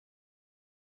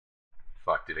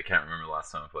Fuck, dude, I can't remember the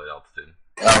last time I played Altitude.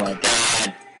 Oh my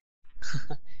god.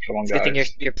 Come on, It's a good thing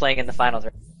guys. you're playing in the finals,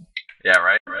 right? Yeah,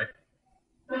 right, right.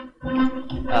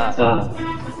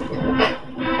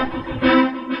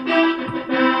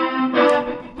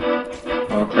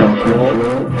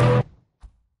 Okay.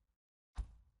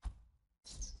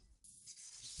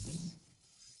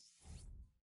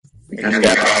 We kind of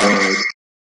got destroyed.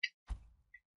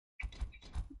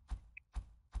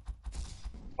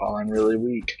 Falling really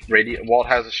weak. Walt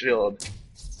has a shield.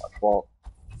 That's Walt.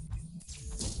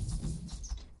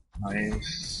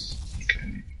 Nice.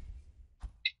 Okay.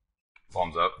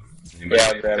 Bombs up.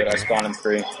 Yeah, I'll grab it. I spawn in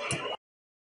 3.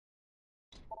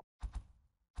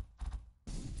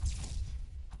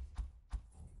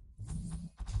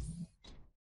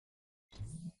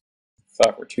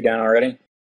 Fuck, we're 2 down already?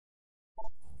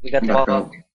 We got the Back ball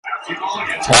up.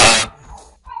 up.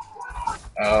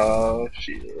 Oh,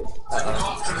 shield.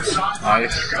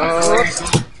 Nice. Up.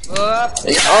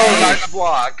 Oh, nice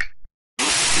block.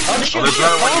 Oh, the shield. There's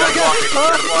another one. You gotta block it. You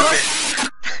gotta block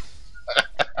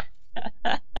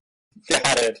it.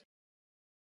 Got it.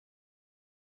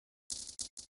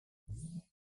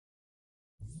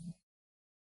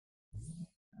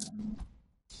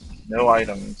 No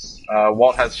items.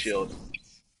 Walt has shield.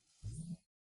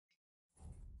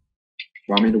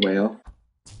 Want me to wail?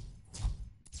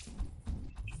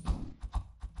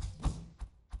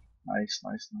 Nice,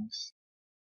 nice, nice.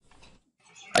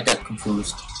 I got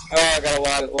confused. Oh, I got a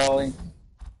lot of lolly.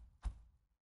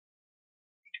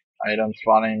 Item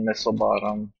spawning, missile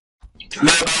bottom.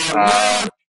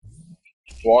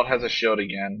 Walt has a shield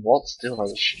again. Walt still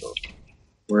has a shield.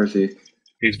 Where is he?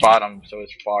 He's bottom, so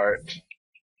it's fart.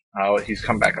 He's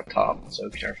come back up top, so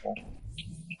careful.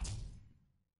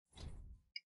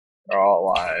 They're all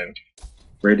alive.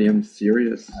 Radium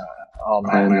serious. Oh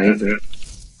Iron man. laser.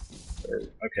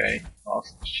 Okay,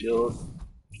 lost the shield.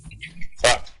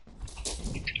 Fuck.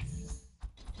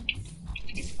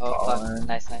 Oh, Fallen. fuck.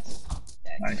 Nice, nice.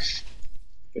 Nice.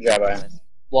 Good job, Ian.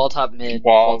 Wall top mid.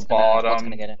 Wall Walt's bottom.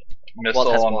 gonna get it. Missile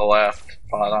Walt has on the wall. left,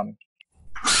 bottom.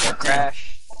 Wall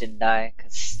crash. Didn't die,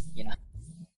 cause, you know.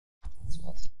 It's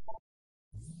Walt.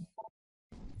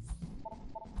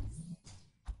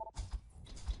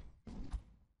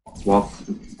 Wolf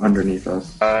underneath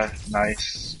us.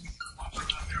 Nice.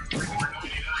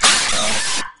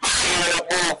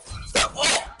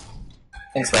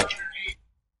 Thanks, bud.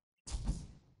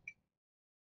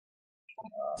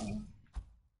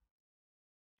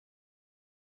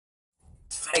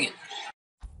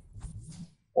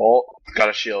 Walt got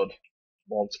a shield.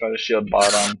 Walt's got a shield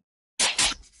bottom.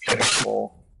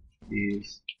 Careful.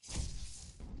 He's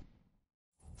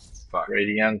Fuck.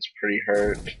 Radiant's pretty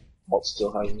hurt. Walt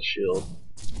still has the shield.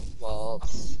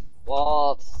 Walt.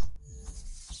 Walt.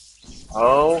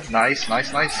 Oh, nice,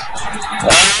 nice, nice.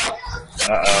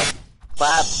 Uh-oh.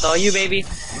 Clap. It's all you, baby.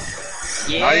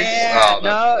 Yeah. Nice. Oh,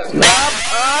 No. Stop.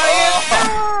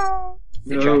 Oh,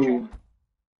 yeah. No.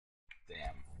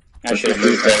 Damn. I should have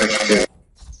moved there.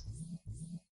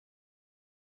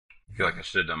 I feel like I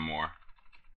should have done more.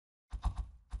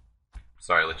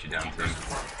 Sorry I let you down, Tim.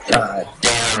 God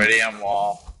damn. Radiant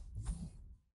wall.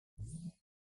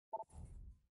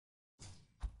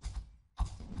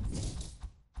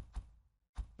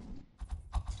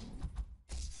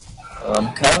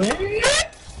 I'm coming.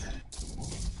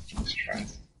 Let's try.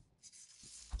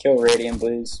 Kill Radiant,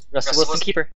 please. Russell Wilson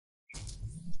keeper.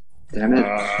 Damn it.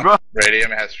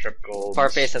 Radiant has trip gold.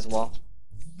 Farface has wall.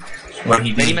 What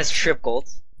he Radium be? has trip gold.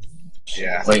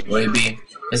 Yeah. Wait, what he be?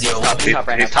 Is he a Top, He's- top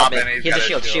right now. he's Top top mid. and he's He has a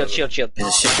got a shield. shield. Shield. Is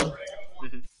it shield?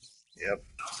 Yep.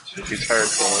 He's hurt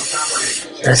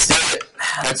gold. Let's do it.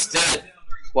 Let's do it.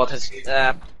 Walt has.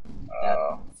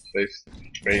 Face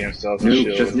Radiant still has a Nuke,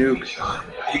 shield. just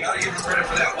nuke. You gotta give him credit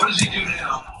for that. What does he do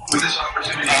now with this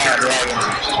opportunity?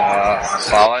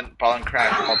 Fallen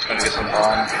crash. Walt's gonna get some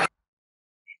bomb.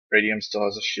 Radiant still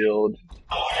has a shield.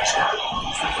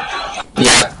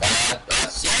 Yeah.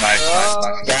 Nice.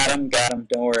 Got him,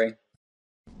 don't worry.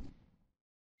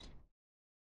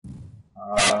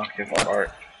 Okay,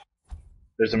 fart.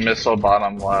 There's a missile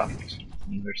bottom left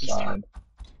on either side.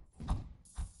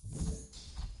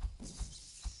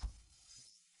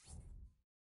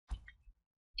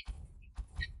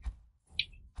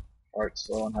 Fart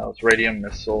still in health. Radium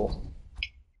missile.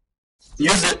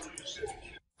 Use it.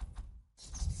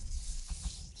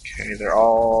 Okay, they're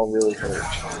all really hurt.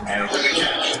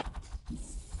 Nice.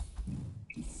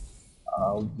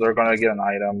 They're gonna get an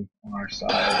item on our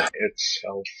side. It's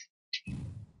health.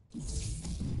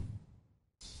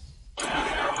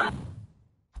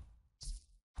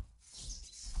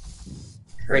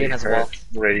 Radiant has wall.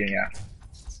 Radiant, yeah.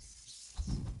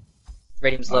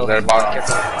 Radium's low. They're bottom.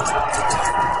 Careful.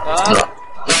 Oh!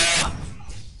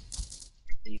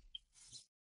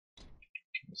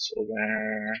 Missile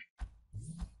there.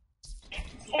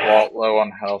 Walt low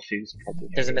on health, he's probably.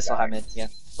 There's a missile high mid, yeah.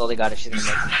 Slowly got it, she's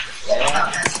gonna make it.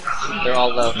 Yeah. They're all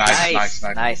low.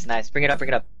 Nice. Bring it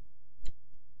up.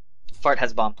 Fart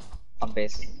has bomb on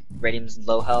base. Radium's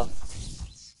low health.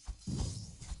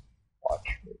 Watch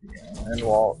Radiant and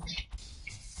Walt.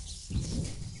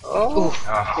 Oh! Ooh.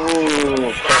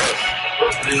 I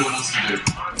didn't know what else to do.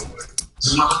 This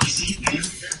is my lucky seat, man.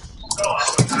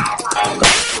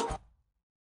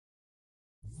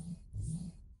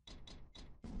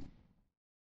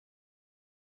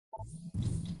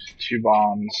 Two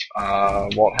bombs.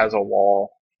 Walt has a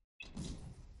wall.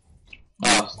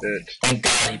 Used it. Thank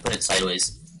God he put it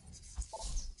sideways.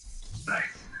 Right.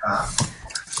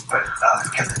 But,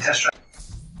 can the test drive?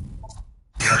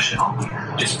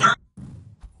 Just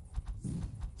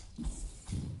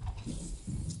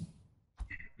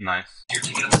Nice. you're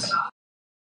taking up the side.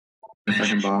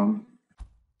 Second bomb.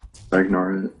 I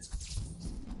ignore it.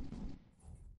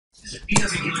 He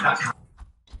doesn't give it up.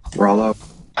 We're all up.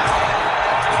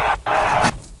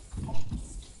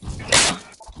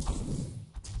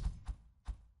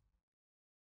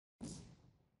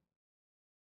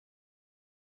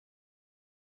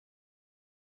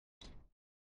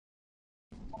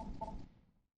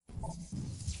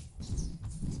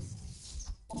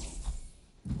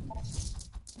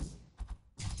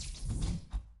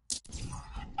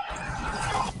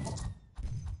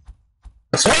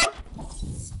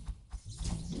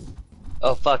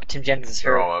 Oh fuck, Tim Jennings is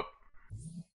They're hurt. all up.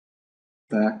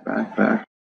 Back.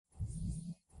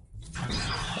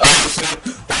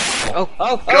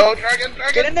 Oh! Go, Dragon!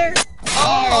 Get in there!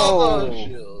 Oh!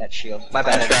 Oh! That shield. My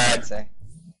bad, I didn't say.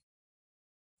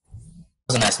 That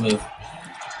was a nice move.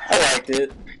 I liked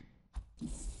it.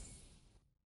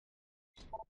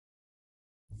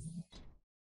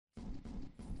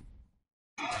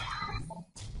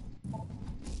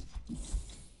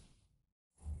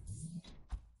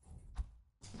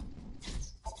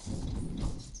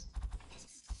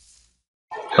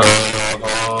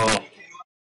 Oh.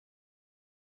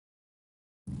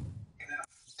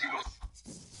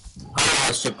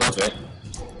 Let's strip goals, right?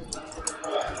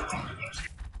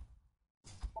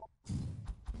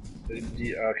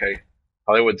 Okay.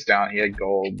 Hollywood's down, he had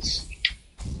golds.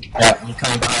 Yeah, I'm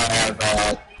coming behind.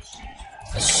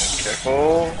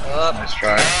 Careful. Nice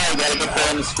try. I gotta get there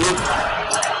on the scoop.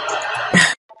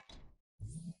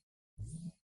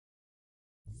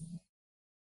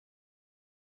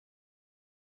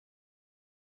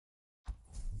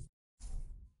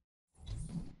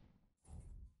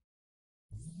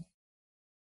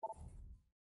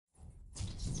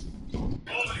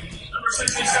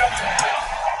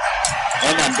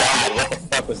 Oh my god, what the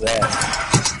fuck was that?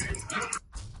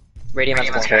 Radium has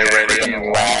bomb. Okay, Radiant.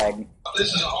 Fucking lag.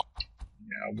 This is all.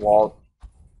 Yeah, Walt.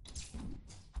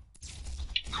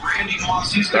 Randy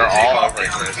Moss, he's They're gonna take all off over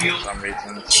down the here field. for some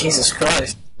reason. Jesus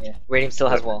Christ. Yeah. Radium still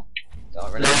has wall. Don't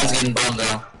No really one's getting bombed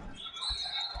though.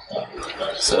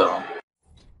 So.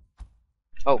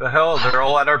 The hell? They're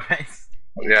all at our base.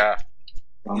 Yeah.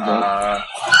 Bombs up.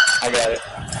 I got it.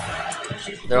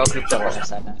 They're all grouped up on their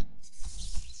side now.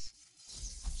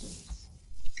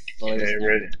 Slowly Okay,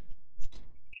 just-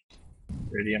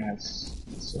 Radiant has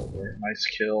silver. Nice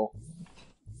kill.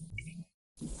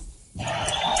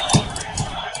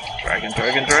 Dragon. Are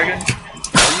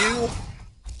you?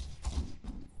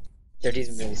 Their D's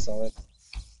really solid.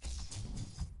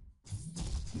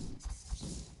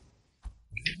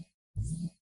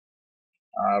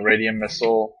 Radiant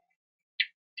missile.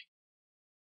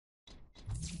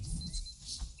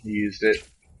 He used it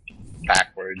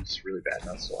backwards. Really bad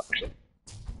missile, actually.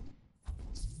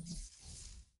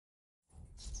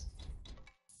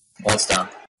 Walt's down.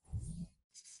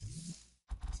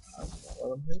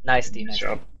 Nice D, Nice nice.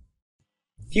 job.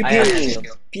 Pew I have pew. shield.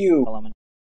 Pew. Follow me.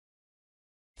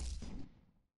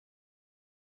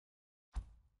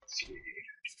 Let's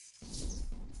see.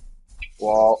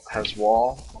 Wall has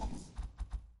wall.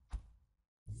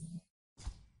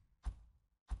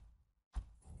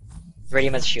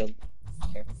 Radium has shield.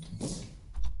 Here.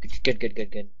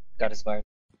 Good. Got his bar.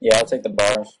 Yeah, I'll take the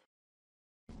bars.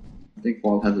 I think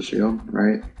Walt has a shield,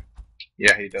 right?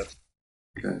 Yeah, he does.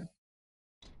 Okay.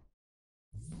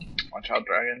 Watch out,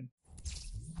 Dragon.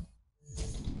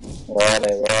 Where are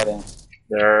they?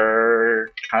 They're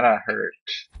kind of hurt.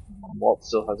 Walt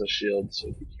still has a shield, so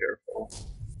be careful.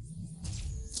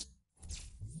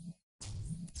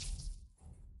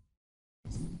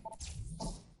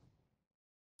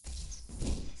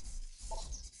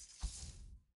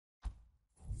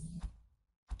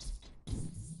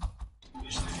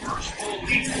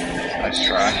 Nice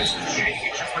try.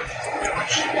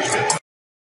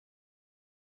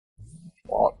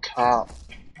 Wall top.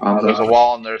 There's a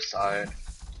wall on their side.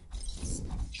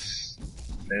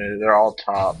 They're all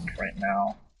topped right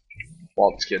now.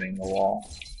 Walt's getting the wall.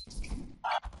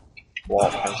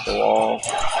 Walt has the wall.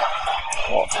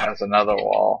 Walt has another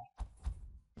wall.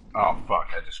 Oh fuck!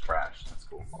 I just crashed. That's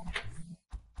cool.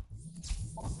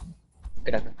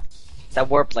 Good effort. That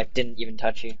warp like didn't even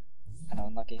touch you. Kinda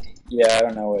unlucky. Yeah, I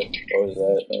don't know what was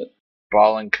that, but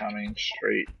Ball incoming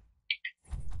straight.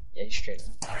 Yeah, he's straight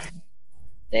up.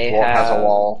 They Walt have has a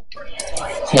wall.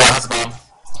 Yeah, has a bomb.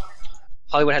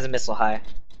 Hollywood has a missile high.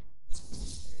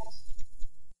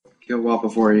 Kill Walt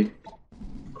before he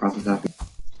crosses that.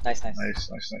 Nice. Nice.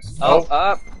 Oh,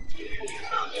 up!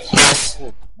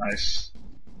 Nice.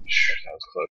 Shh, that was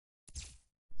close.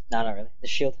 No, not really. The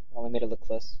shield only made it look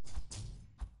close.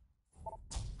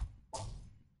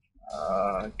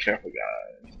 Careful,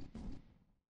 guys.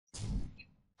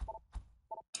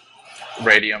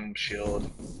 Radium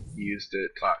shield. Used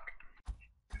it. Fuck.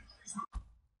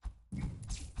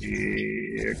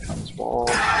 Here comes ball.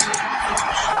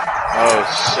 Oh,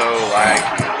 so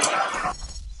laggy.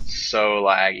 So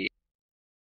laggy.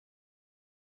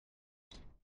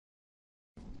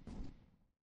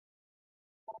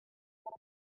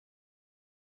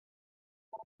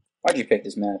 why'd you pick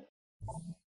this map?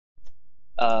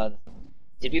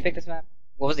 Did we pick this map?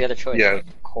 What was the other choice? Yeah.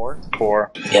 Core?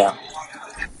 Core. Yeah.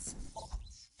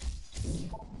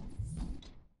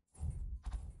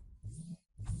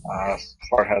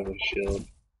 Fart has a shield.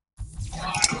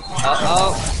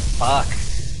 Oh, fuck.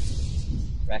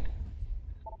 Wreck.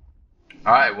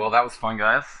 All right. Well, that was fun,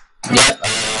 guys. Yeah,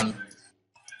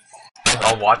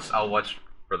 I'll watch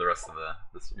for the rest of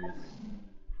the series.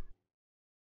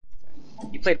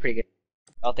 You played pretty good,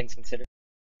 all things considered.